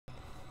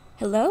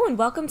Hello and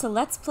welcome to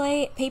Let's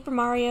Play Paper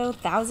Mario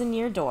Thousand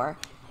Year Door.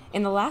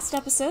 In the last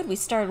episode, we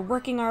started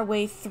working our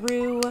way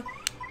through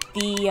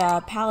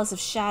the Palace of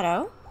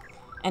Shadow,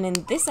 and in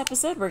this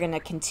episode, we're going to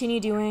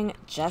continue doing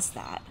just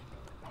that.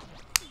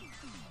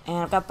 And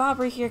I've got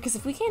Bobbery here, because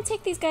if we can't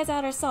take these guys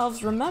out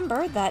ourselves,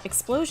 remember that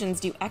explosions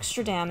do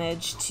extra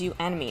damage to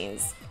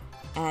enemies.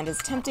 And as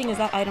tempting as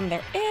that item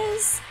there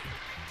is,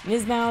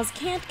 Ms. Mouse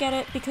can't get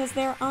it because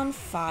they're on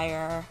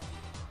fire.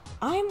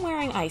 I'm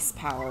wearing ice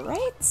power,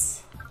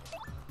 right?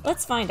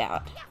 Let's find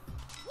out.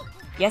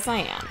 Yes,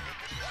 I am.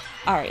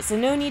 Alright, so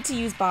no need to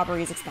use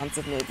Bobbery's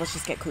expensive move. Let's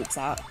just get Koops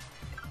out.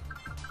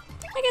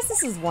 I guess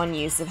this is one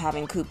use of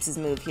having Koops'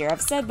 move here. I've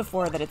said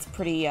before that it's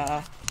pretty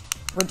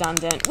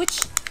redundant, which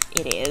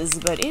it is,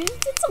 but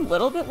it's a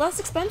little bit less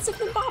expensive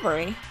than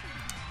Bobbery.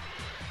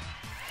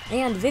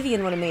 And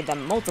Vivian would have made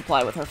them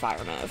multiply with her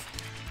fire move.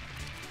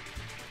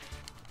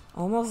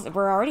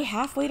 We're already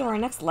halfway to our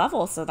next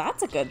level, so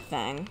that's a good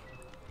thing.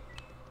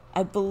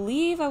 I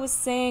believe I was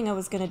saying I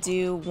was going to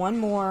do one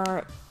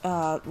more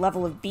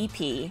level of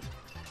BP,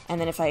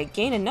 and then if I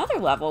gain another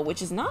level,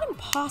 which is not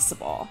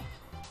impossible,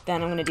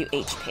 then I'm going to do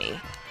HP.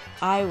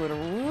 I would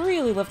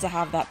really love to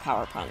have that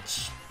Power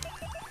Punch.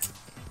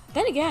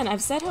 Then again,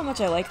 I've said how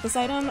much I like this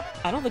item.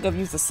 I don't think I've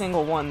used a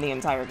single one the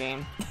entire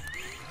game.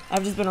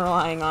 I've just been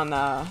relying on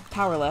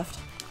Power Lift.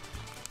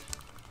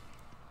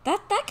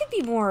 That could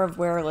be more of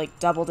where, like,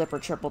 Double Dip or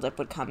Triple Dip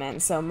would come in.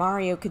 So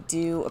Mario could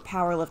do a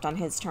Power Lift on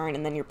his turn,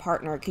 and then your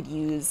partner could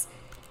use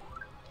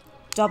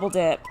Double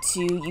Dip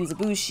to use a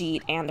Boo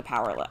Sheet and a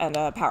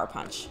Power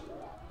Punch.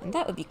 And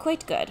that would be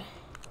quite good.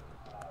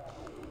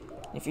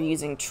 If you're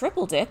using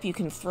Triple Dip, you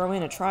can throw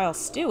in a Trial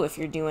Stew if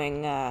you're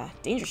doing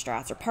Danger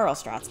Strats, or Peril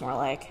Strats, more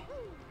like.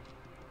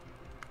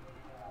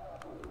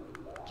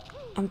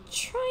 I'm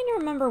trying to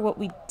remember what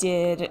we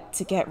did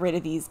to get rid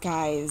of these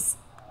guys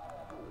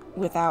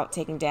without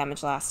taking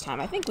damage last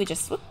time. I think we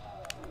just... Whoop,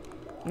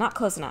 not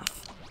close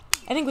enough.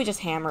 I think we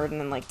just hammered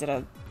and then, like, did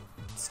a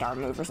star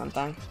move or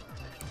something.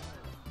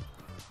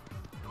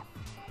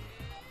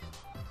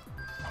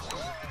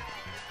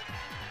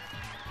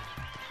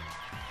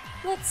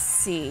 Let's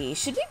see.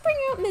 Should we bring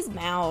out Ms.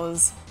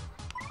 Mouse?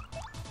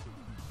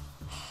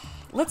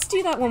 Let's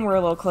do that when we're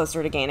a little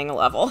closer to gaining a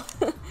level.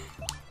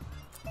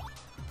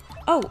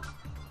 Oh,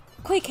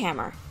 Quake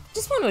Hammer.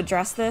 Just want to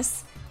address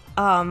this.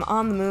 On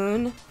the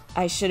moon,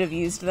 I should have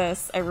used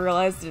this. I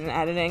realized in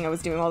editing I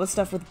was doing all this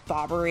stuff with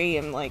Bobbery,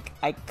 and, like,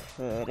 I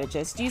could have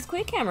just used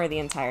Quake Hammer the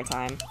entire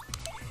time.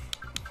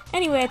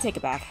 Anyway, I take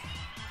it back.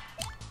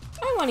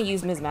 I want to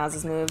use Ms.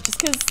 Mouse's move, just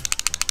because,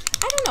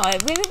 I don't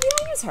know, we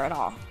don't use her at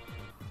all.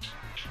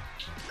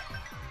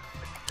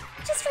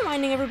 Just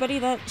reminding everybody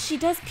that she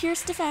does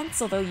pierce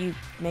defense, although you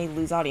may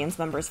lose audience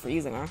members for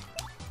using her.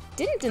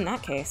 Didn't in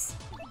that case.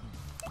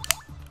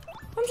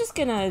 I'm just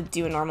gonna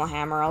do a normal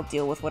hammer. I'll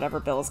deal with whatever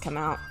bills come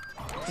out.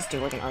 Just do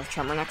like an Earth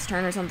Tremor next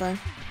turn or something.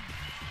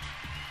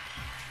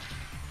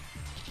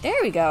 There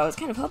we go. I was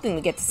kind of hoping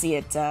we get to see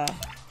it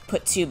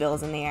put two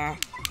bills in the air.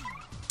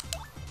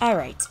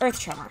 Alright, Earth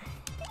Tremor.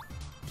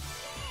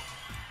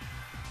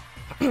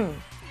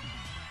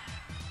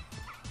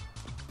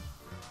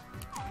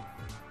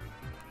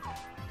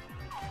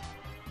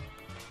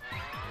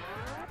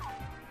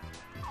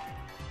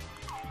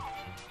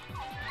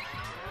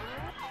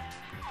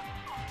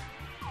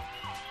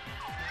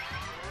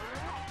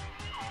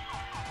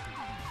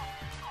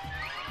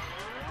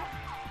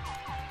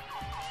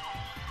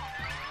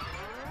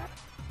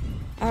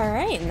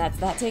 Alright, and that's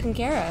that taken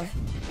care of.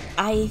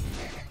 I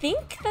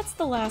think that's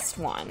the last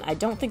one. I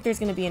don't think there's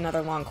going to be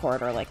another long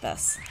corridor like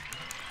this.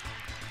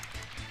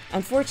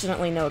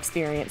 Unfortunately, no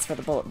experience for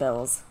the bullet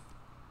bills.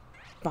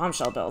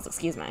 Bombshell bills,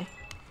 excuse me.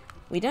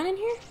 We done in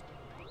here?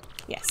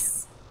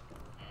 Yes.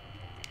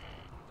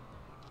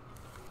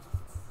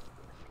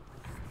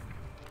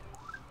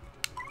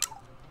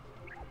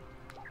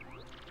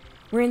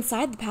 We're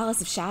inside the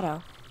Palace of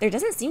Shadow. There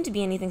doesn't seem to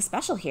be anything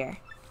special here.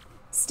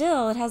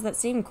 Still, it has that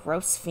same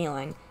gross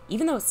feeling,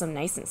 even though it's so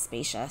nice and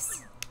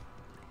spacious.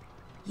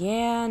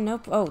 Yeah,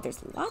 nope. Oh,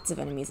 there's lots of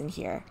enemies in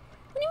here.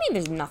 What do you mean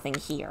there's nothing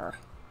here?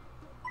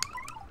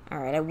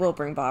 Alright, I will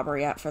bring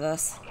Bobbery out for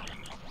this.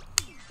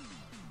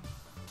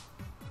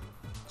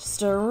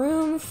 Just a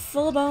room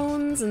full of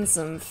bones and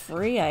some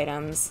free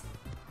items.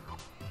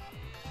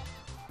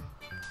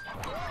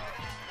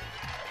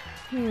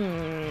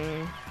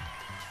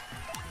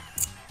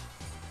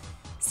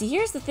 See,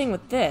 here's the thing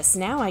with this.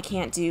 Now I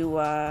can't do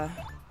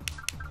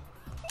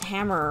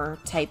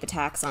hammer-type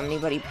attacks on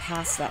anybody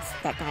past that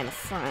guy in the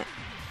front.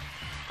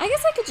 I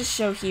guess I could just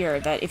show here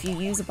that if you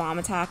use a bomb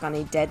attack on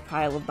a dead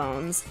pile of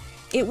bones,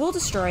 it will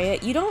destroy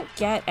it. You don't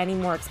get any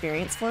more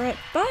experience for it,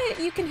 but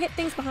you can hit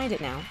things behind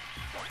it now.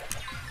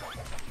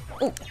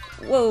 Oh,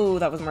 whoa,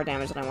 that was more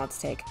damage than I want to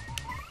take.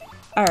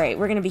 Alright,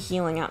 we're going to be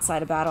healing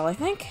outside of battle, I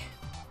think.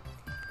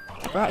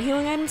 I brought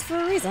healing items for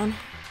a reason.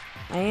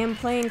 I am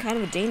playing kind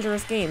of a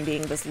dangerous game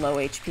being this low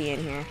HP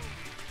in here.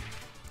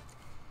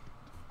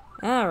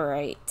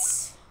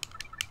 Alright.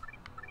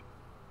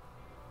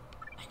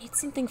 I need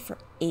something for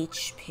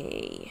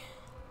HP.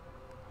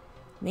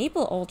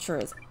 Maple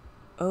Ultra is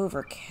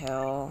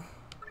overkill.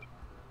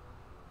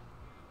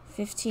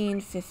 15,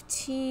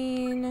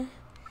 15.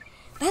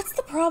 That's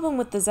the problem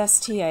with the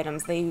ZT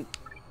items. They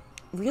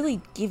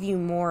really give you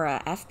more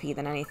FP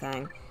than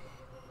anything.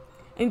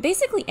 I mean,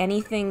 basically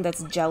anything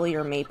that's jelly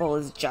or maple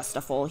is just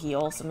a full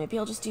heal, so maybe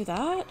I'll just do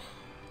that.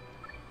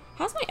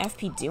 How's my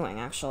FP doing,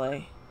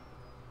 actually?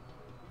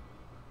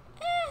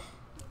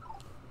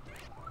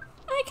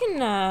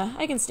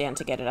 I can stand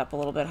to get it up a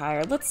little bit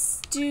higher.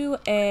 Let's do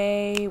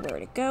a...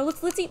 where'd it go?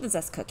 Let's eat the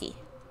Zest cookie.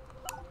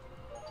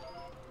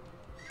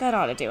 That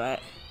ought to do it.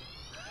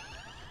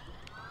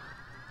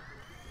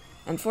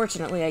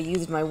 Unfortunately, I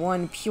used my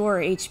one pure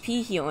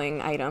HP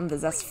healing item, the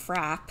Zest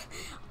Frap,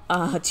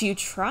 to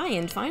try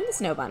and find the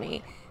Snow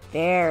Bunny.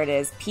 There it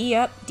is. P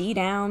up, D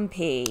down,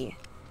 P.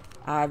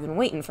 I've been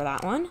waiting for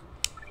that one.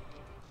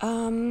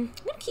 I'm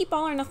gonna keep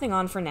all or nothing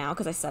on for now,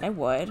 because I said I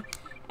would.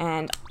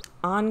 And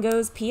on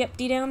goes P up,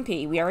 D down,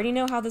 P. We already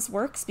know how this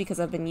works, because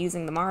I've been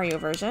using the Mario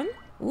version.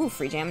 Ooh,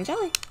 free jam and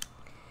jelly.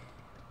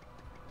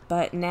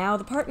 But now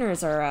the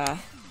partners are,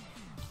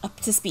 up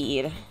to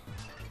speed.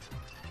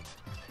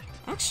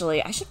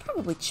 Actually, I should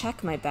probably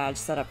check my badge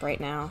setup right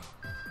now.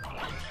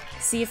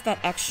 See if that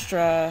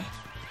extra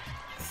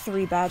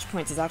 3 badge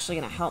points is actually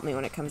going to help me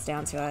when it comes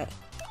down to it.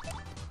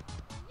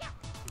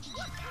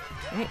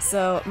 Alright,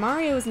 so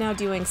Mario is now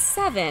doing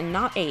 7,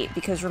 not 8,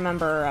 because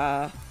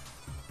remember,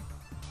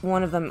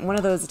 one of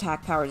those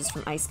attack powers is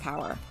from Ice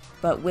Power.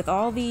 But with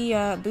all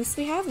the boosts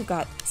we have, we've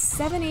got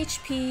 7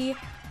 HP,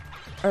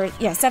 or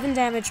yeah, 7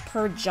 damage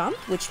per jump,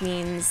 which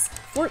means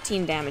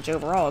 14 damage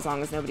overall as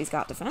long as nobody's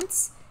got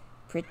defense.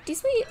 Pretty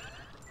sweet.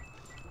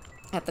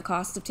 At the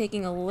cost of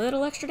taking a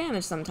little extra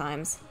damage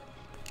sometimes.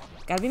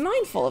 Gotta be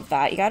mindful of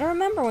that. You gotta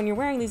remember when you're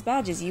wearing these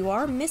badges, you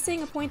are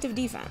missing a point of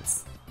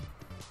defense.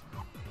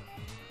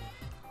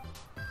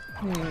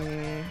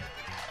 I'm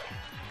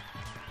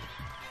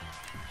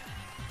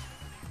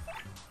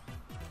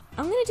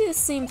gonna do the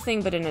same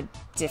thing, but in a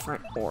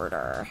different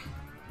order.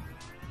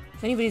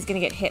 If anybody's gonna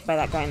get hit by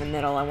that guy in the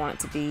middle, I want it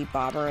to be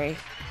Bobbery.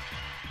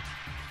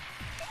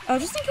 Oh,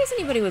 just in case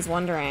anybody was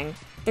wondering,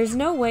 there's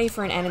no way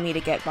for an enemy to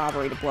get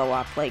Bobbery to blow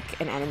up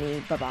like an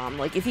enemy Babam.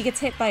 Like, if he gets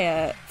hit by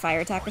a fire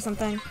attack or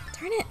something...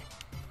 Darn it!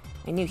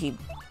 I knew he'd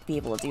be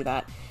able to do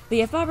that. But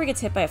yeah, if Bobbery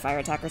gets hit by a fire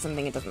attack or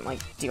something, it doesn't, like,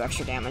 do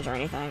extra damage or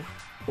anything.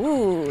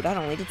 Ooh, that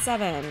only did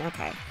 7.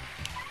 Okay.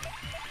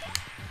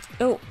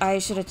 Oh, I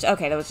should have...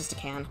 Okay, that was just a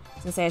can. I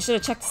was gonna say, I should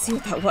have checked to see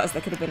what that was.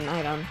 That could have been an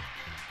item.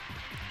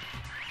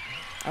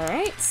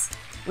 Alright.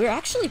 We're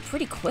actually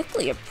pretty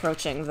quickly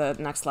approaching the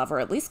next level, or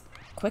at least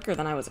quicker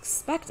than I was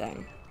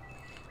expecting.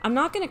 I'm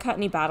not going to cut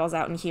any battles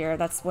out in here.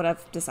 That's what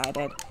I've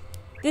decided.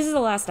 This is the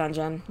last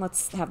dungeon.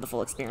 Let's have the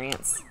full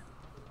experience.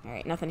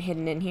 Alright, nothing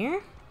hidden in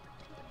here.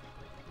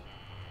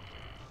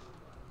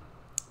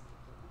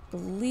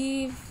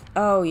 Believe...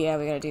 Oh, yeah,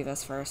 we gotta do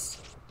this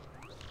first.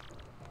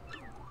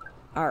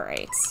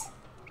 Alright.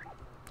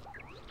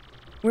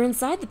 We're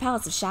inside the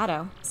Palace of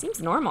Shadow.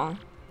 Seems normal,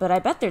 but I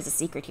bet there's a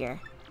secret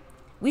here.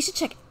 We should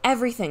check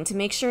everything to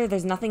make sure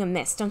there's nothing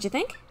amiss, don't you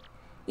think?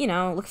 You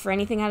know, look for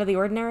anything out of the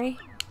ordinary.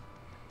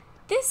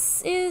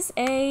 This is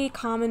a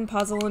common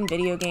puzzle in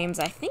video games.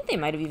 I think they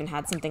might have even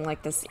had something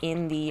like this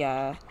in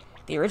the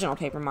original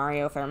Paper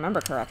Mario, if I remember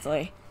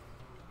correctly.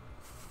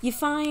 You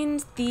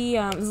find the,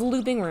 there's a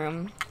looping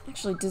room.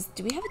 Actually,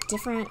 do we have a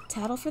different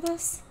title for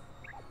this?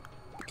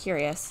 I'm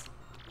curious.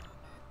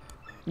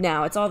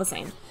 No, it's all the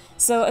same.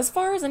 So, as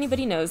far as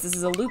anybody knows, this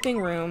is a looping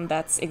room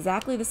that's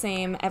exactly the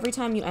same every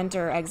time you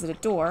enter or exit a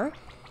door.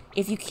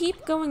 If you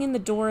keep going in the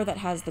door that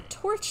has the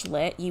torch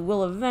lit, you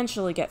will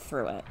eventually get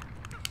through it.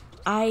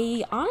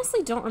 I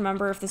honestly don't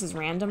remember if this is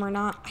random or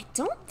not. I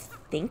don't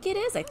think it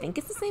is. I think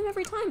it's the same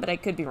every time, but I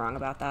could be wrong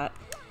about that.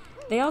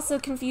 They also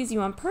confuse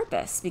you on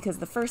purpose, because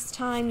the first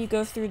time you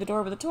go through the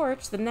door with a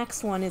torch, the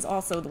next one is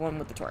also the one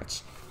with the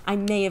torch. I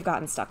may have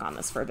gotten stuck on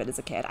this for a bit as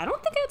a kid. I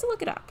don't think I had to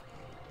look it up,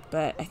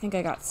 but I think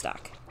I got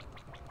stuck.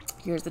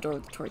 Here's the door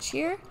with the torch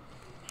here.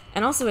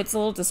 And also, it's a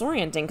little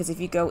disorienting, because if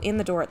you go in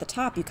the door at the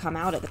top, you come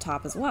out at the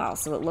top as well,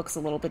 so it looks a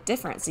little bit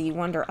different. So you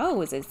wonder,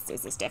 oh, is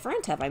this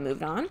different? Have I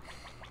moved on?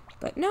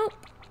 But nope.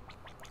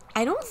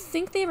 I don't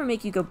think they ever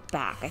make you go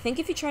back. I think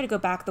if you try to go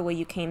back the way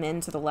you came in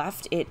to the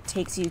left, it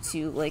takes you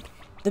to, like,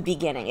 the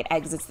beginning. It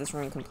exits this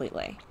room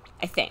completely.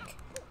 I think.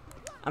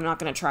 I'm not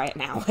going to try it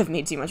now. I've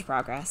made too much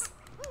progress.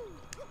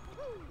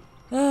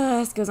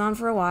 This goes on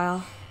for a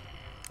while.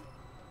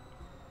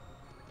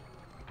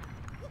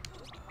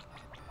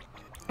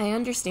 I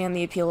understand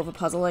the appeal of a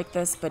puzzle like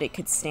this, but it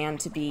could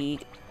stand to be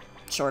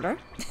shorter,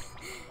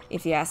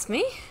 if you ask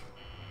me.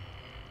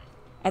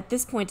 At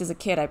this point as a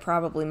kid, I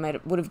probably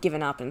would have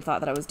given up and thought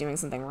that I was doing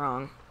something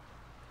wrong.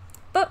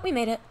 But we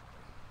made it.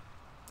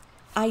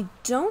 I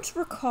don't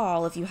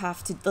recall if you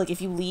have to, like,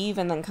 if you leave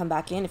and then come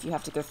back in, if you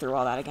have to go through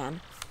all that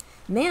again.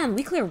 Man,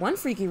 we clear one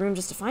freaky room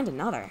just to find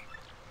another.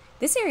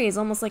 This area is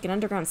almost like an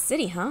underground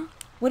city, huh?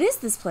 What is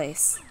this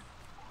place?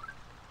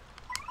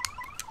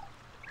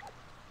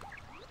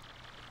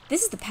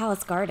 This is the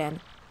palace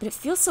garden, but it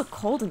feels so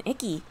cold and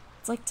icky.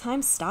 It's like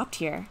time stopped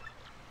here.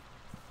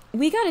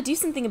 We gotta do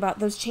something about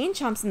those chain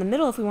chomps in the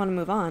middle if we want to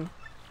move on.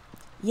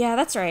 Yeah,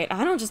 that's right.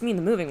 I don't just mean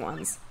the moving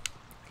ones.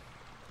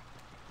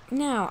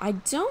 Now, I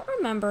don't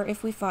remember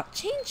if we fought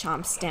chain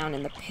chomps down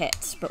in the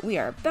pit, but we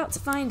are about to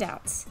find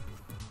out.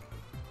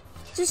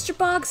 Just your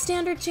bog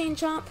standard chain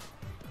chomp.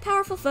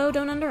 Powerful foe,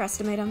 don't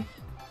underestimate him.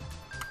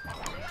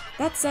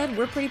 That said,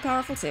 we're pretty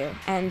powerful too.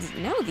 And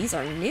no, these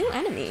are new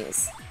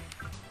enemies.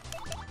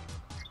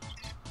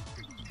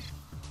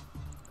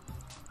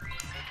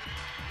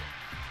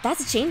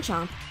 That's a chain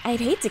chomp. I'd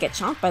hate to get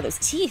chomped by those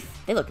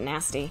teeth. They look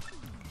nasty.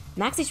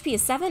 Max HP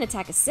is 7,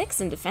 attack is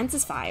 6, and defense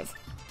is 5.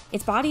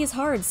 Its body is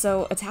hard,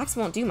 so attacks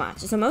won't do much.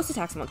 So most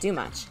attacks won't do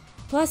much.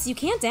 Plus, you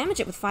can't damage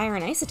it with fire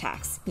and ice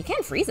attacks. You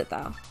can freeze it,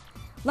 though.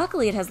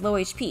 Luckily, it has low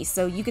HP,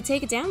 so you could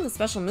take it down with a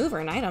special move or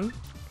an item.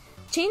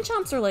 Chain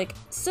chomps are, like,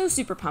 so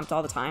super pumped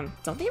all the time.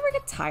 Don't they ever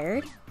get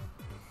tired?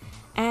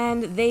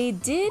 And they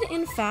did,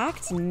 in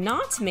fact,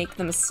 not make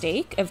the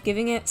mistake of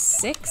giving it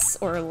 6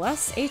 or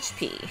less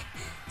HP.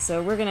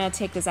 So we're gonna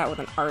take this out with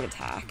an art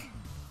attack.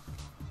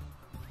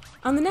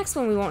 On the next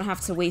one, we won't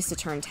have to waste a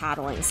turn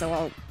tattling, so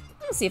I'll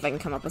see if I can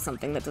come up with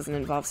something that doesn't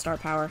involve star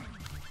power.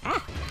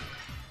 Ah!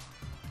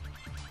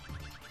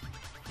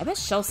 I bet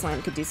Shell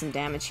Slam could do some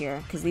damage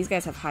here, because these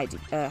guys have high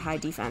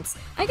defense.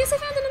 I guess I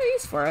found another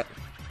use for it.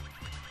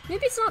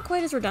 Maybe it's not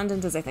quite as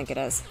redundant as I think it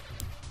is.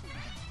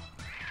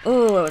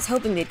 Oh, I was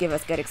hoping they'd give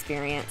us good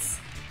experience.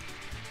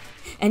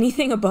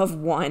 Anything above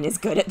 1 is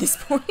good at this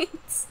point.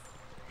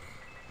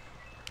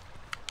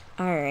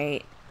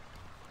 Alright.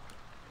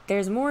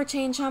 There's more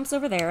chain chomps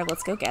over there.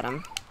 Let's go get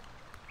them.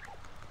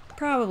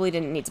 Probably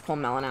didn't need to pull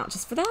Melon out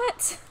just for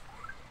that.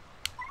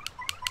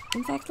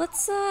 In fact,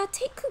 let's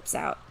take Koops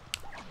out.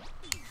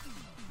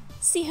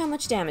 See how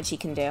much damage he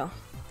can do.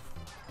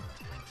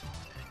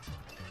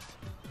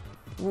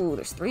 Ooh,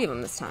 there's 3 of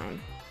them this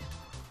time.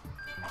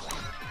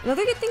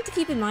 Another good thing to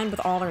keep in mind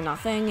with All or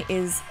Nothing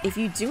is if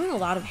you're doing a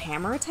lot of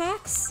hammer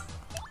attacks,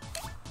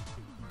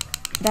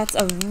 that's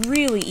a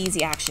really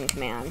easy action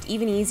command.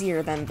 Even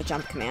easier than the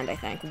jump command, I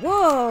think.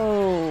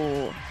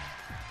 Whoa!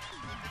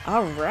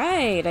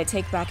 Alright, I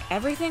take back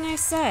everything I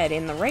said.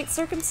 In the right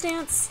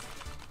circumstance,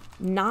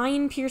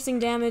 9 piercing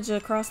damage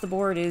across the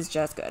board is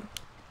just good.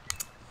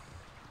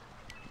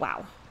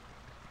 Wow.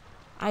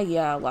 I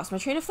lost my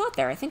train of thought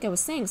there. I think I was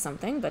saying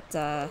something, but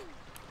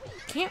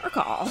can't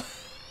recall.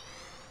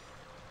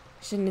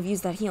 Shouldn't have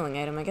used that healing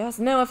item, I guess.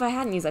 No, if I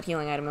hadn't used that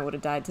healing item, I would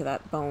have died to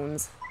that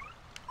bones.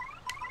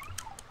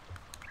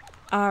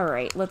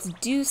 Alright, let's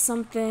do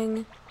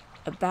something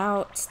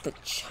about the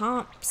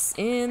chomps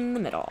in the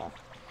middle.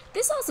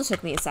 This also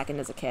took me a second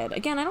as a kid.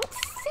 Again, I don't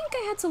think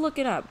I had to look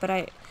it up, but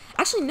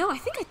actually, no, I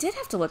think I did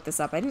have to look this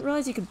up. I didn't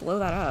realize you could blow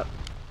that up.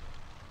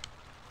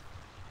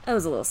 That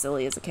was a little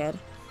silly as a kid.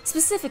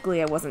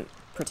 Specifically, I wasn't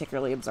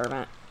particularly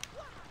observant.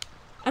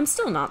 I'm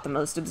still not the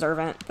most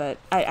observant, but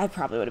I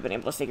probably would have been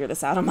able to figure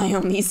this out on my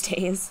own these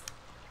days.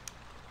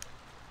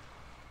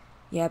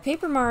 Yeah,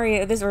 Paper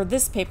Mario,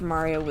 this Paper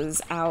Mario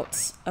was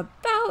out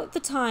about the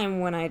time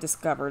when I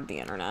discovered the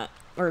internet.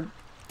 Or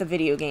the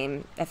video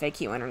game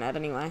FAQ internet,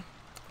 anyway.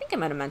 I think I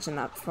might have mentioned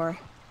that before.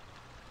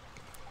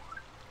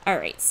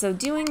 Alright, so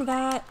doing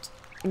that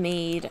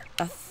made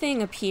a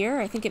thing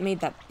appear. I think it made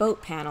that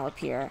boat panel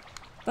appear.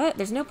 But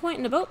there's no point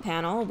in a boat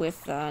panel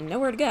with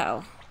nowhere to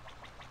go.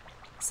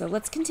 So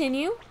let's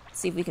continue,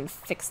 see if we can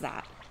fix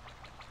that.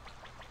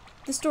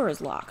 This door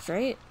is locked,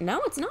 right? No,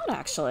 it's not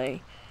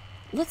actually.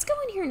 Let's go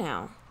in here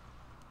now.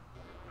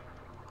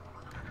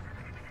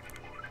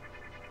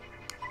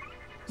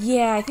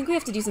 Yeah, I think we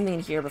have to do something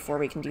in here before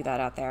we can do that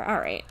out there.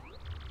 Alright.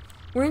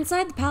 We're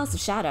inside the Palace of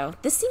Shadow.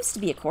 This seems to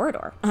be a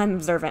corridor. I'm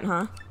observant,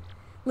 huh?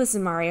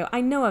 Listen, Mario, I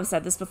know I've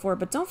said this before,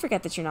 but don't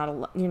forget that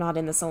you're not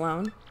in this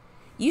alone.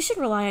 You should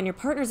rely on your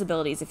partner's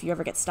abilities if you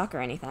ever get stuck or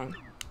anything.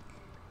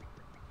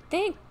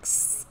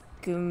 Thanks,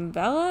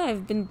 Goombella.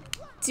 I've been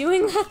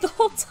doing that the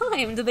whole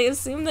time. Do they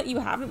assume that you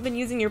haven't been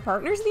using your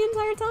partners the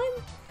entire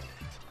time?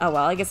 Oh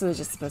well, I guess it was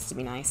just supposed to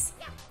be nice.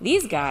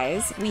 These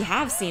guys we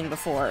have seen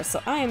before,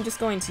 so I am just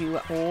going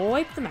to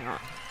wipe them out.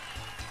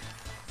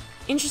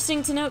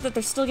 Interesting to note that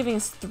they're still giving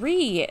us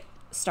 3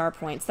 star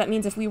points. That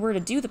means if we were to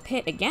do the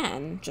pit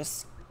again,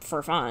 just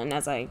for fun,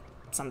 as I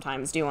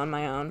sometimes do on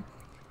my own,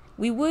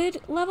 we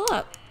would level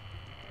up.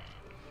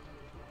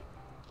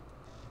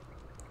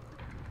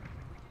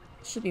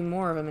 Should be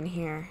more of them in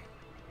here.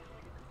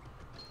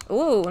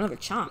 Oh, another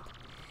chomp.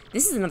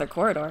 This is another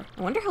corridor.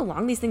 I wonder how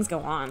long these things go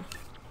on.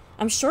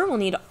 I'm sure we'll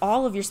need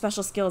all of your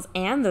special skills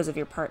and those of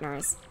your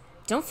partners.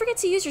 Don't forget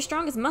to use your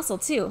strongest muscle,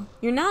 too.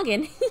 Your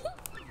noggin.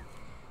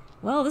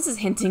 Well, this is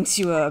hinting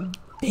to a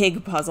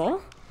big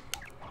puzzle.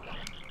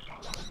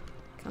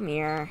 Come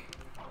here.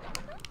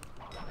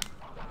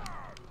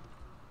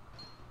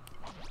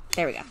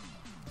 There we go.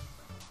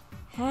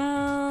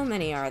 How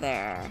many are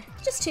there?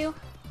 Just 2.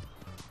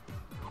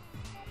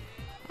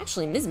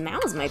 Actually, Ms.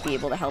 Mouse might be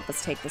able to help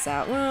us take this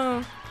out.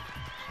 Well,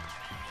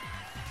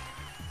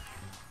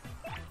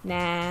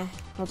 nah,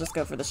 we'll just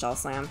go for the Shell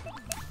Slam.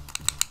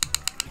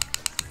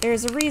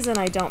 There's a reason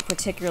I don't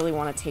particularly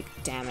want to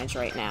take damage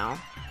right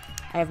now.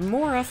 I have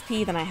more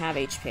FP than I have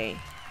HP.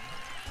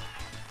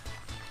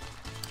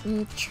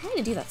 I'm trying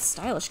to do that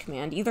stylish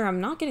command. Either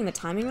I'm not getting the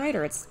timing right,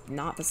 or it's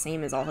not the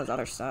same as all his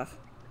other stuff.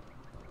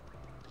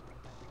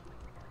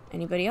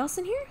 Anybody else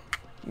in here?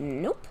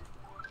 Nope.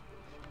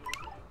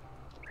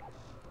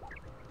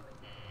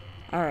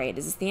 Alright,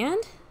 is this the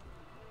end?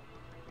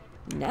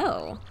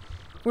 No.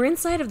 We're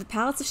inside of the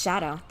Palace of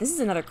Shadow. This is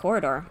another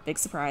corridor. Big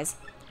surprise.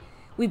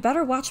 We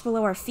better watch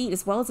below our feet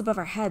as well as above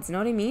our heads, know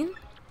what I mean?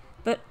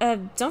 But,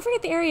 don't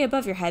forget the area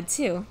above your head,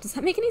 too. Does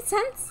that make any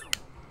sense?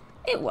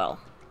 It will.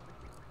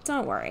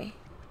 Don't worry.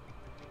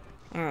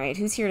 Alright,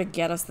 who's here to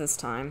get us this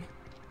time?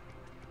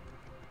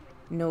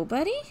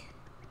 Nobody?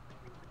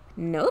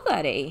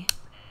 Nobody.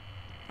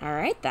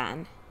 Alright,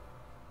 then.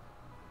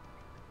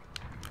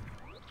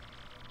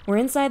 We're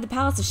inside the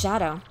Palace of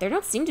Shadow. There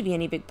don't seem to be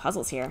any big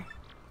puzzles here.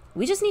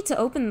 We just need to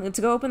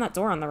go open that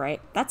door on the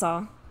right. That's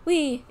all.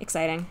 Whee!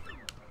 Exciting.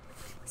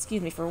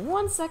 Excuse me for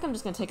 1 second. I'm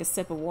just going to take a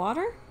sip of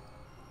water.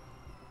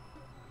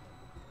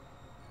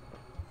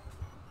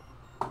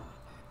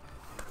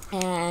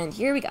 And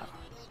here we go.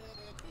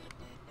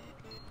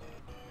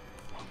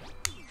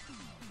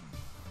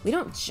 We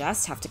don't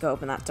just have to go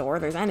open that door.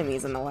 There's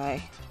enemies in the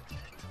way.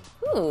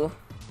 Ooh.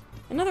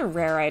 Another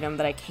rare item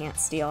that I can't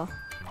steal.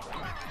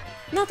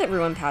 Not that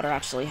ruin powder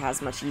actually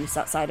has much use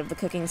outside of the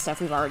cooking stuff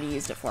we've already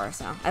used it for,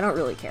 so I don't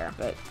really care,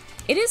 but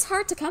it is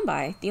hard to come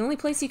by. The only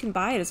place you can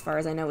buy it, as far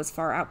as I know, is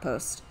Far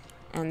Outpost,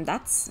 and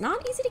that's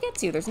not easy to get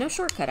to. There's no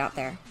shortcut out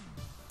there.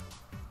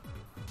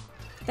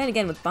 Then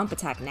again, with bump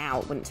attack now,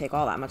 it wouldn't take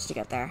all that much to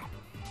get there.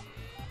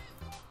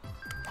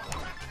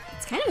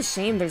 It's kind of a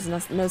shame there's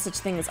no such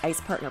thing as ice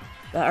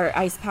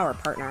power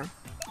partner.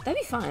 That'd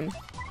be fun.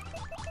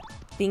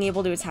 Being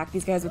able to attack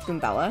these guys with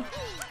Goombella.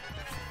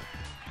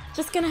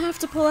 Just gonna have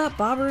to pull out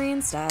Bobbery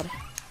instead.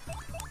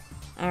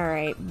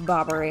 Alright,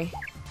 Bobbery.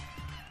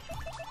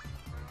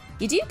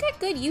 You do get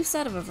good use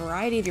out of a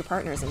variety of your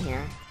partners in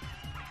here.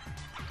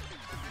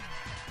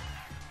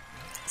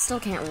 Still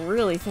can't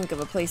really think of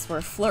a place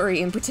where Flurry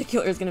in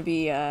particular is gonna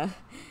be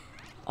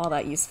all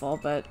that useful,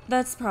 but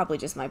that's probably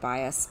just my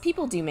bias.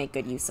 People do make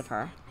good use of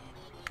her.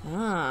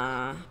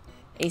 Ah,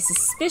 a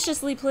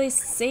suspiciously placed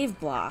save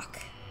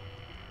block.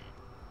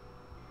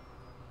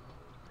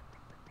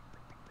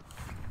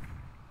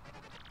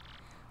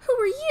 Who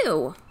are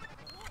you?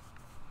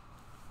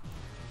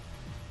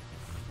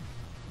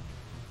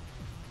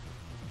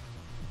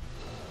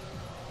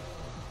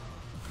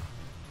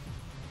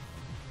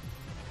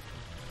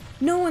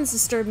 No one's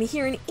disturbed me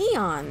here in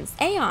eons.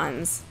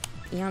 Aeons.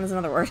 Eon is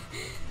another word.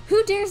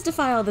 Who dares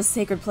defile this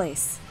sacred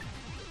place?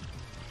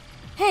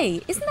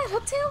 Hey, isn't that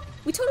Hooktail?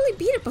 We totally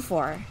beat it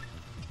before.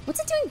 What's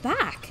it doing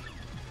back?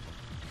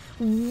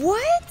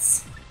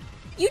 What?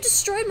 You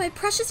destroyed my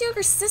precious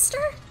younger sister?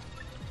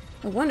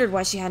 I wondered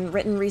why she hadn't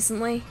written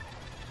recently.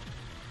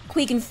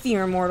 Quake in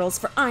fear, mortals,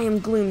 for I am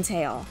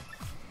Gloomtail.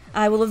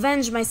 I will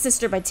avenge my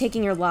sister by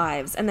taking your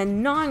lives, and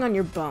then gnawing on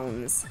your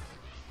bones.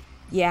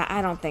 Yeah,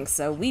 I don't think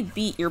so. We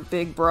beat your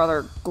big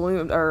brother,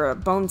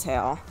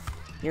 Bonetail.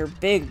 Your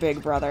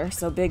big brother,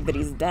 so big that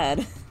he's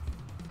dead.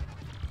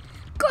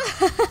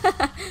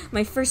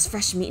 My first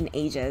fresh meat in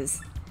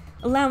ages.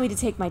 Allow me to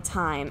take my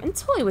time and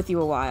toy with you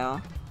a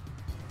while.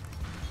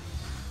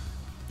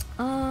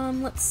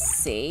 Let's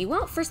see.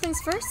 Well, first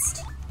things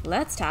first,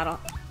 let's tattle.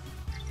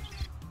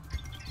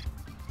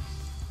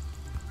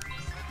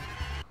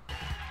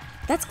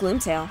 That's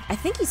Gloomtail. I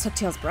think he's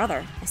Hooktail's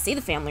brother. I see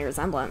the family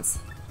resemblance.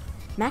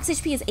 Max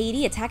HP is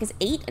 80, attack is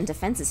 8, and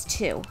defense is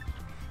 2.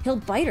 He'll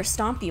bite or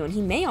stomp you, and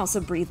he may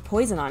also breathe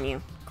poison on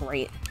you.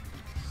 Great.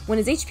 When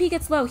his HP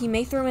gets low, he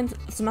may throw in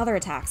some other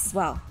attacks as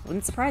well.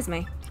 Wouldn't surprise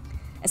me.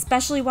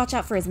 Especially watch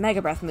out for his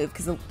Mega Breath move,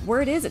 because the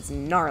word is it's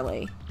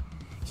gnarly.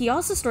 He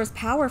also stores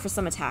power for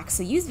some attacks,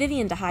 so use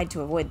Vivian to hide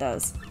to avoid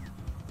those.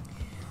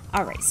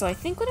 Alright, so I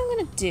think what I'm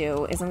going to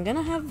do is I'm going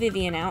to have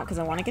Vivian out, because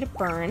I want to get it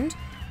burned.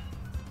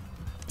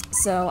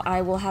 So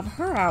I will have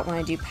her out when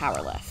I do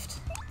Power Lift.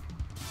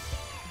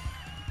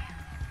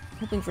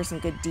 Hoping for some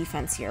good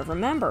defense here.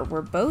 Remember, we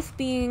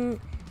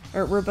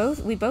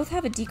both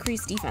have a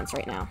decreased defense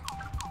right now.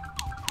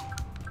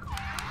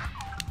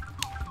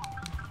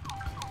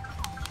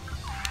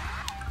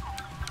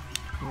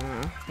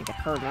 I think it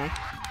heard me. I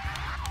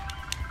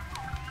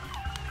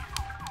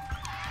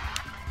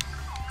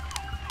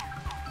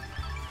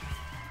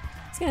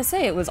was gonna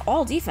say it was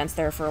all defense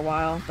there for a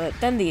while, but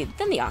then the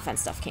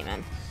offense stuff came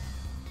in.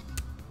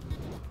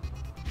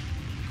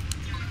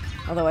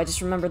 Although I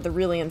just remembered the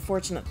really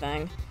unfortunate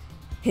thing.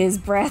 His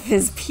breath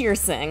is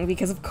piercing,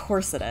 because of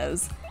course it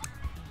is.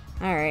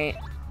 Alright.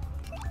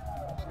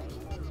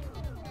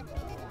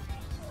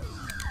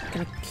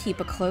 Gonna keep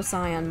a close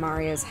eye on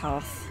Mario's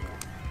health.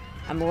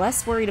 I'm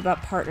less worried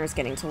about partners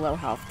getting to low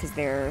health, because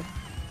there are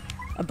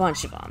a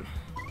bunch of them.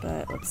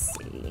 But let's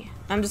see.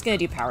 I'm just gonna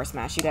do Power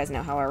Smash. You guys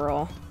know how I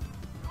roll.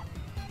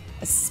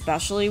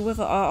 Especially with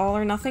all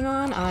or nothing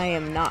on, I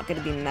am not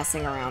gonna be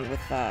messing around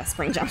with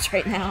spring jumps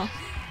right now.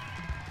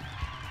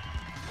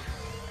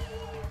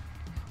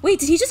 Wait,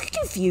 did he just get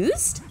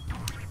confused?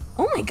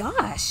 Oh my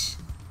gosh.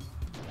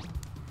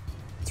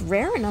 It's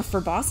rare enough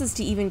for bosses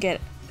to even get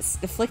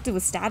afflicted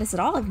with status at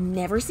all. I've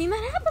never seen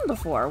that happen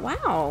before.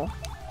 Wow.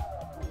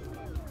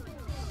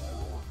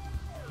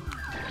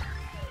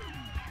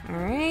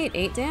 Alright,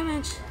 8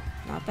 damage.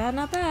 Not bad,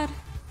 not bad.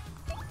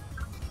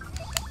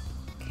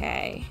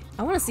 Okay.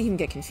 I want to see him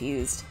get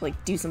confused.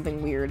 Like, do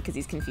something weird because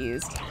he's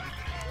confused.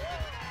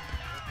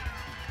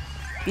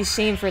 Be a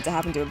shame for it to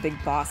happen to a big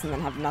boss and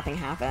then have nothing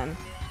happen.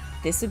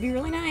 This would be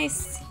really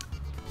nice.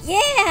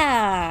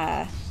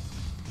 Yeah!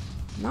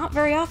 Not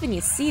very often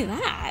you see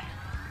that.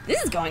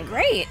 This is going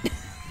great!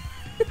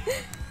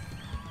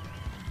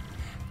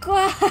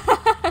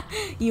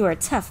 You are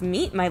tough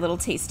meat, my little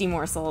tasty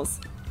morsels.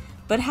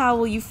 But how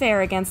will you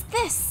fare against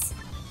this?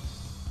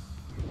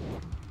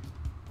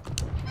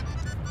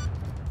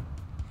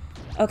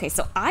 Okay,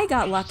 so I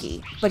got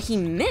lucky, but he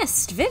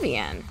missed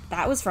Vivian.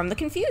 That was from the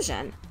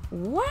confusion.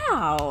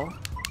 Wow.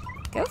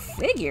 Go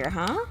figure,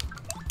 huh?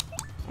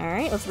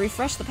 Alright, let's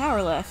refresh the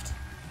power lift.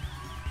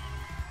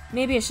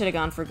 Maybe I should have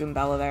gone for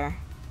Goombella there.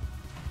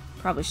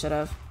 Probably should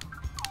have.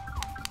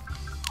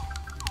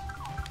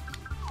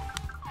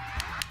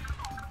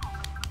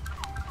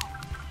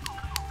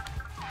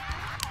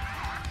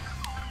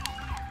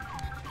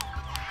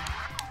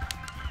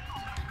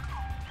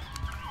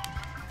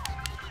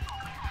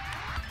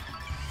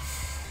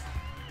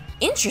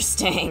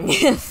 Interesting.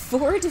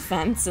 4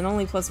 defense and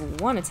only plus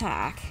 1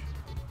 attack.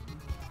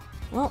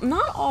 Well,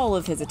 not all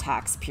of his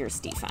attacks pierce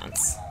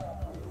defense.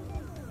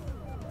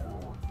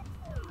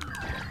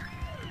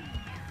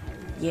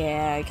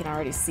 Yeah, I can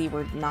already see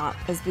we're not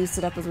as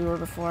boosted up as we were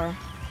before.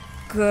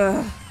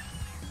 Gah.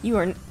 You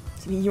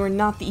are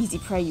not the easy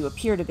prey you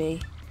appear to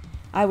be.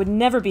 I would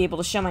never be able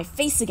to show my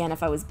face again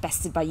if I was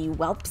bested by you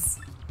whelps.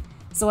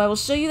 So I will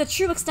show you the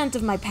true extent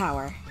of my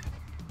power.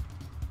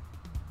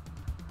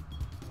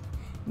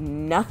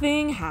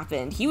 Nothing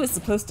happened. He was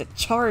supposed to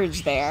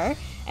charge there,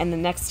 and the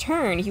next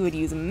turn he would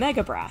use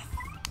Mega Breath.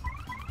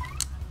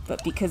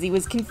 But because he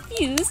was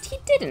confused, he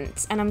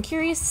didn't. And I'm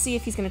curious to see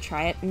if he's going to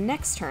try it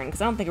next turn, because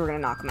I don't think we're going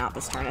to knock him out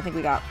this turn. I think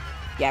we got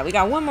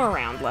one more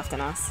round left in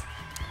us.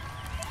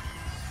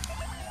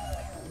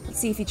 Let's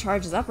see if he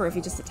charges up or if he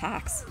just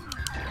attacks.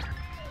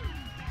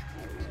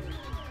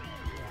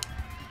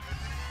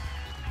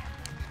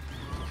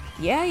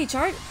 Yeah, he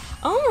charged.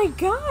 Oh my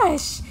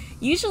gosh!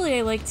 Usually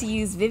I like to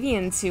use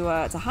Vivian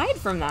to hide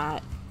from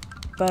that,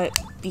 but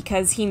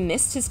because he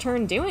missed his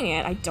turn doing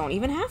it, I don't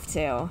even have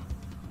to.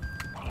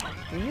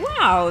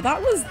 Wow,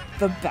 that was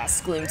the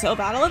best Gloomtail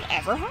battle I've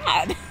ever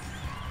had.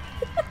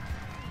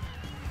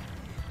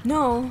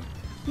 No,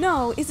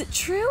 is it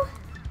true?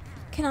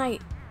 Can I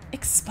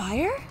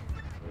expire?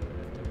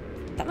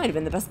 That might have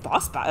been the best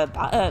boss that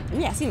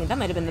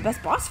might have been the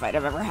best boss fight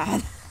I've ever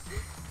had.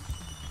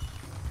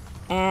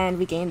 And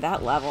we gained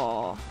that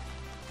level.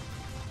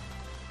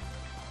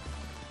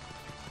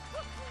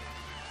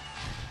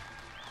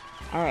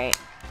 Alright,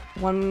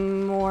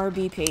 one more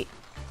BP.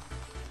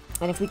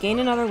 And if we gain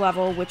another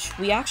level, which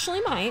we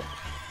actually might,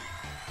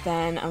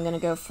 then I'm gonna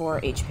go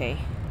for HP.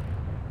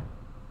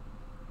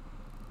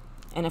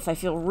 And if I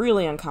feel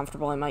really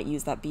uncomfortable, I might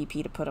use that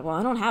BP to put it. Well,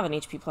 I don't have an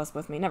HP plus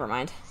with me, never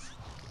mind.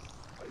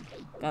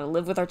 Gotta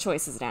live with our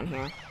choices down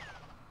here.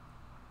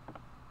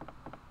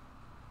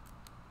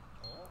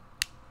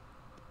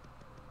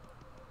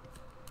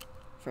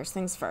 First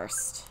things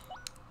first.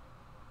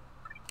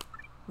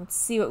 Let's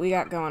see what we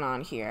got going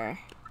on here.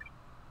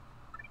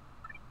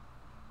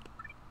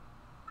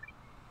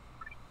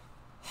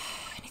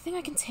 Anything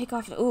I can take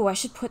off? Ooh, I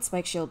should put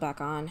Spike Shield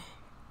back on.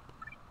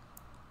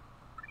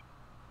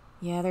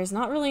 Yeah, there's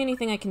not really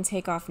anything I can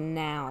take off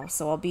now,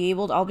 so I'll be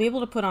able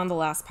to put on the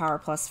last power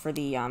plus for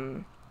the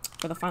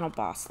final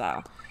boss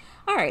though.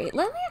 All right,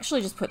 let me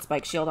actually just put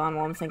Spike Shield on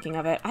while I'm thinking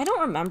of it. I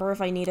don't remember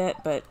if I need it,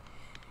 but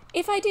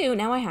if I do,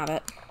 now I have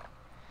it.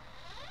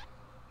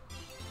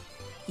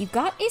 You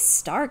got a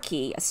star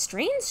key, a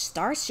strange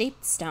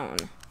star-shaped stone.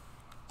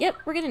 Yep,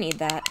 we're gonna need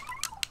that.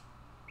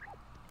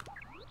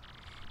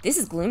 This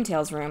is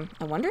Gloomtail's room.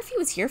 I wonder if he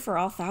was here for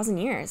all 1,000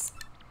 years.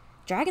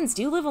 Dragons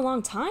do live a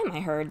long time,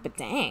 I heard, but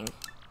dang.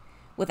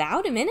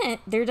 Without him in it,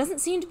 there doesn't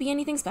seem to be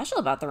anything special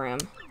about the room.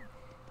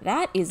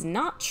 That is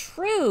not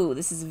true.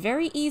 This is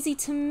very easy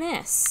to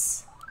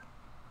miss.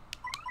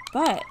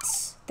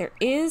 But there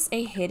is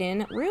a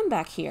hidden room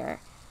back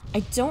here. I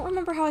don't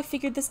remember how I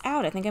figured this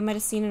out. I think I might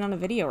have seen it on a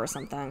video or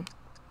something.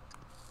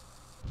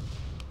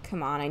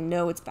 Come on, I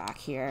know it's back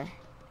here.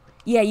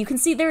 Yeah, you can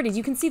see, there it is.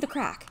 You can see the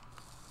crack.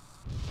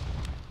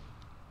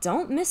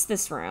 Don't miss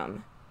this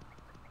room.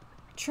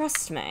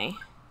 Trust me.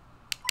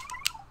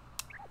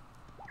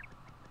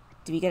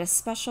 Do we get a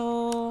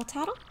special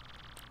tattle?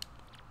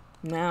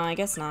 No, I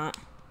guess not.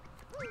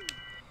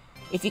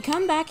 If you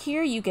come back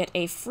here, you get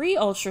a free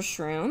Ultra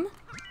Shroom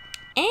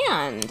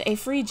and a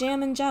free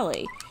Jam and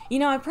Jelly. You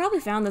know, I probably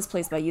found this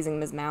place by using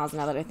Ms. Mouse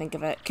now that I think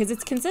of it, because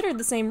it's considered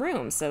the same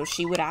room, so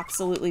she would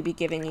absolutely be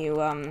giving you,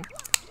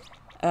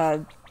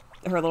 her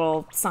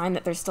little sign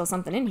that there's still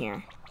something in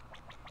here.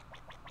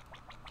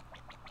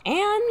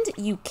 And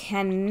you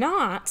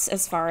cannot,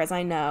 as far as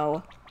I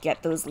know,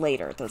 get those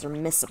later. Those are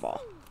missable.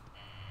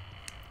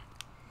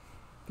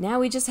 Now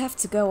we just have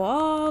to go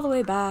all the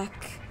way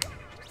back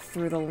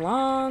through the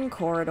long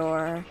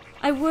corridor.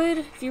 I would,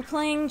 if you're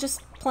playing,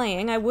 just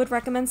playing, I would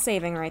recommend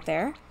saving right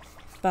there.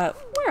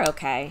 But we're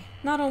okay.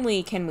 Not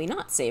only can we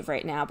not save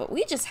right now, but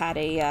we just had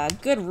a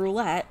good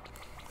roulette,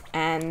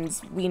 and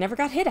we never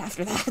got hit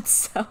after that,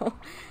 so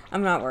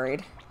I'm not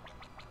worried.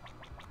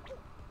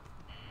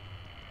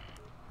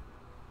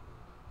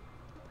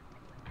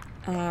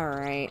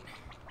 Alright.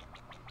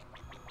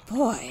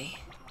 Boy,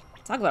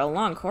 talk about a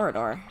long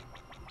corridor.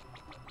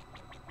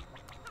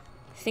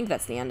 I think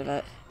that's the end of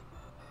it.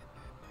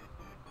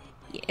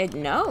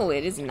 No,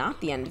 it is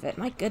not the end of it.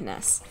 My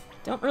goodness.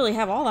 Don't really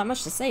have all that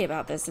much to say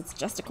about this. It's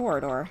just a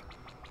corridor.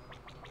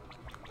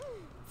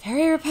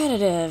 Very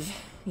repetitive.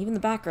 Even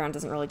the background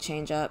doesn't really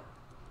change up.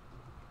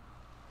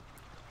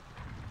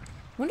 I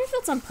wonder if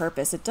that's on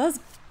purpose. It does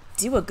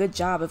do a good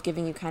job of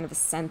giving you kind of a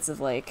sense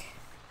of, like,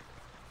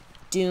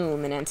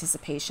 doom and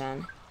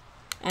anticipation.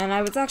 And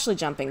I was actually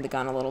jumping the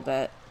gun a little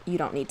bit. You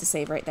don't need to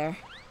save right there.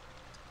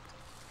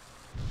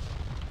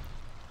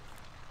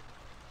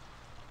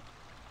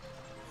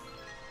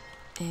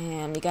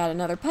 And we got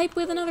another pipe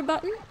with another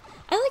button.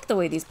 I like the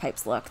way these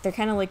pipes look. They're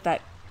kind of like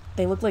that,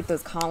 they look like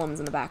those columns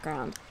in the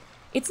background.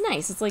 It's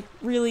nice. It's like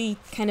really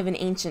kind of an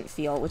ancient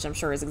feel, which I'm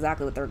sure is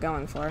exactly what they're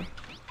going for.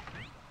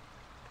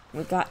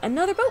 We've got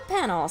another boat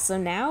panel, so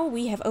now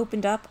we have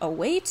opened up a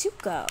way to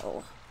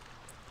go.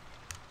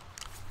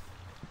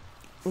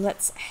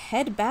 Let's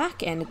head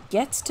back and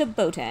get to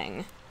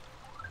boating.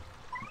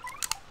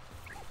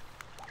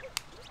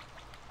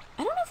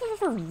 I don't know if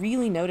I've ever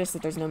really noticed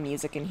that there's no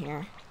music in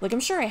here. Like, I'm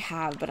sure I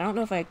have, but I don't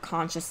know if I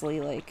consciously,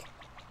 like,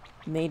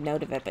 made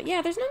note of it. But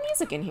yeah, there's no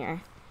music in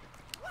here.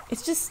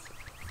 It's just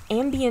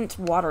ambient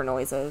water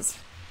noises.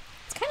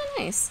 It's kind of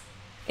nice.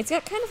 It's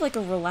got kind of like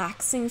a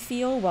relaxing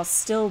feel while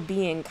still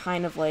being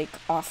kind of like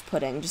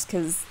off-putting, just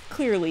because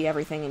clearly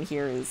everything in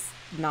here is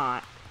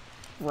not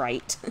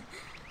right.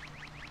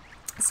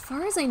 As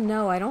far as I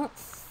know, I don't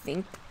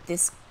think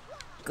this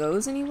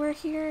goes anywhere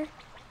here.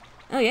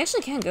 Oh, you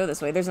actually can go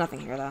this way. There's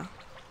nothing here, though.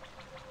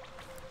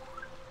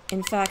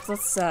 In fact,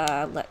 let's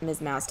let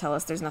Ms. Mouse tell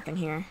us there's nothing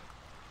here.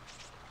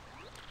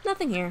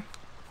 Nothing here.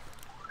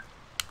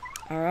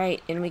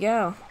 Alright, in we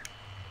go.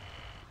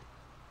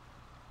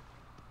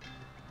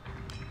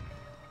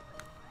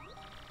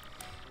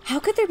 How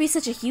could there be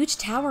such a huge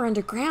tower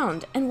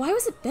underground, and why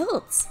was it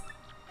built?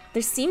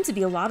 There seem to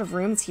be a lot of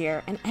rooms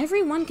here, and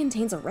every one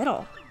contains a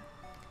riddle.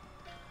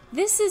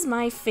 This is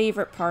my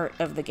favorite part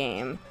of the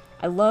game.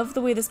 I love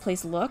the way this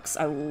place looks,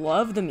 I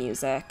love the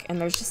music, and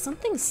there's just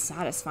something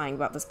satisfying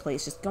about this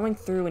place, just going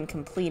through and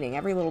completing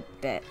every little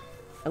bit.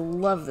 I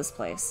love this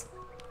place.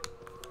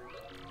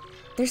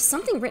 There's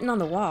something written on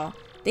the wall.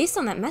 Based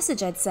on that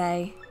message, I'd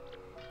say,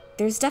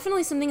 there's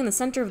definitely something in the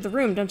center of the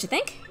room, don't you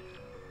think?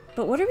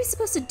 But what are we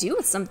supposed to do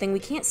with something we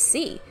can't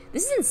see?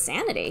 This is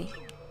insanity.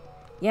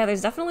 Yeah,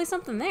 there's definitely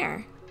something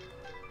there.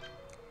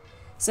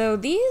 So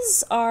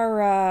these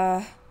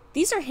are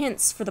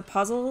hints for the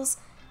puzzles.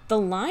 The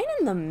line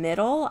in the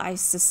middle, I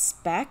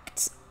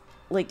suspect,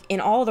 like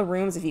in all the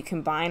rooms, if you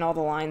combine all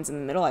the lines in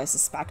the middle, I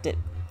suspect it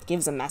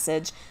gives a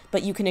message,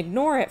 but you can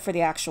ignore it for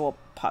the actual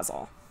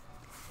puzzle.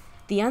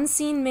 The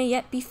unseen may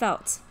yet be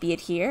felt, be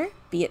it here,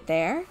 be it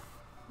there,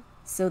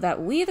 so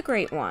that we the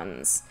great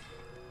ones.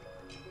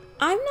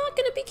 I'm not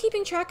going to be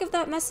keeping track of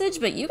that message,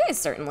 but you guys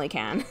certainly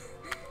can.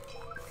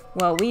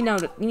 Well, we know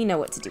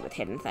what to do with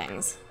hidden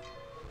things.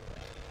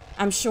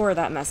 I'm sure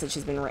that message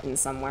has been written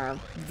somewhere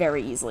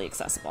very easily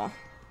accessible.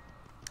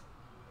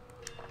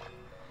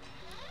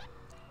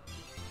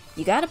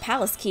 You got a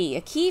palace key,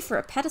 a key for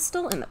a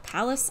pedestal in the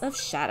Palace of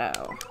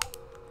Shadow.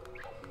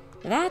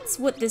 That's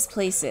what this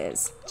place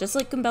is. Just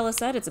like Gumbella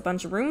said, it's a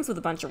bunch of rooms with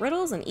a bunch of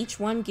riddles, and each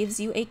one gives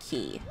you a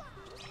key.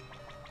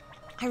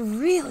 I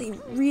really,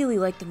 really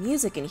like the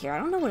music in here. I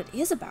don't know what it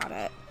is about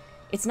it.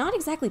 It's not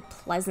exactly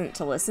pleasant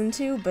to listen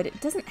to, but it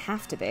doesn't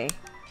have to be.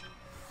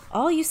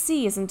 All you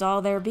see isn't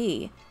all there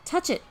be.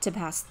 Touch it to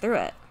pass through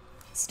it.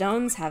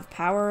 Stones have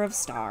power of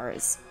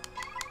stars.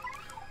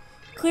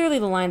 Clearly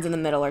the lines in the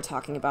middle are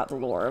talking about the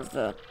lore of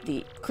the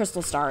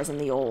crystal stars in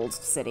the old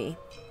city.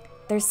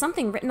 There's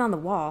something written on the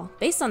wall.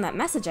 Based on that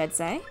message, I'd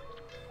say.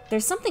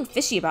 There's something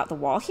fishy about the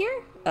wall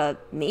here?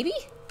 Maybe?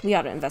 We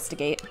ought to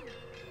investigate.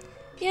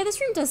 Yeah,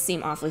 this room does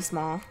seem awfully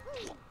small.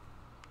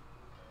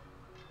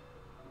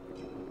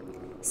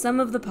 Some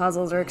of the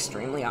puzzles are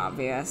extremely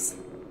obvious.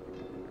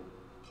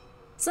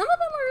 Some of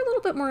them are a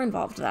little bit more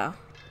involved, though.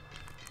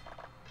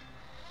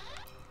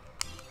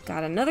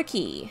 Got another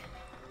key.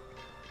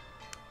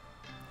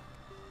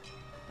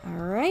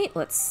 Alright,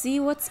 let's see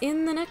what's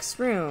in the next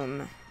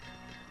room.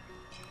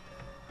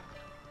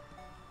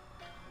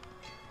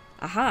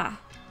 Aha!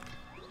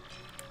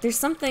 There's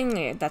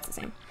something... that's the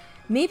same.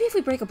 Maybe if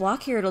we break a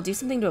block here, it'll do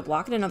something to a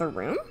block in another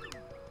room?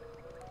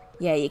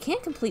 Yeah, you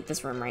can't complete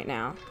this room right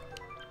now.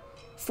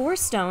 4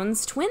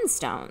 stones, twin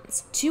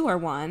stones. 2 are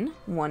 1,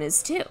 1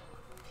 is 2.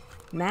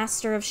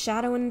 Master of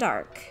Shadow and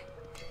Dark.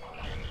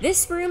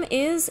 This room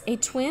is a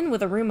twin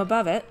with a room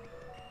above it.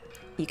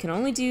 You can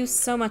only do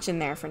so much in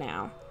there for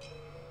now.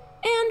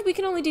 And And we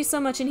can only do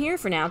so much in here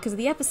for now because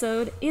the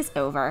episode is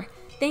over.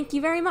 Thank you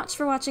very much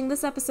for watching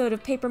this episode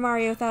of Paper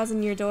Mario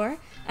Thousand Year Door,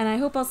 and I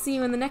hope I'll see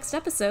you in the next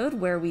episode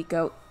where we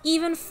go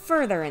even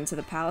further into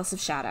the Palace of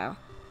Shadow.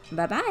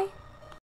 Bye-bye!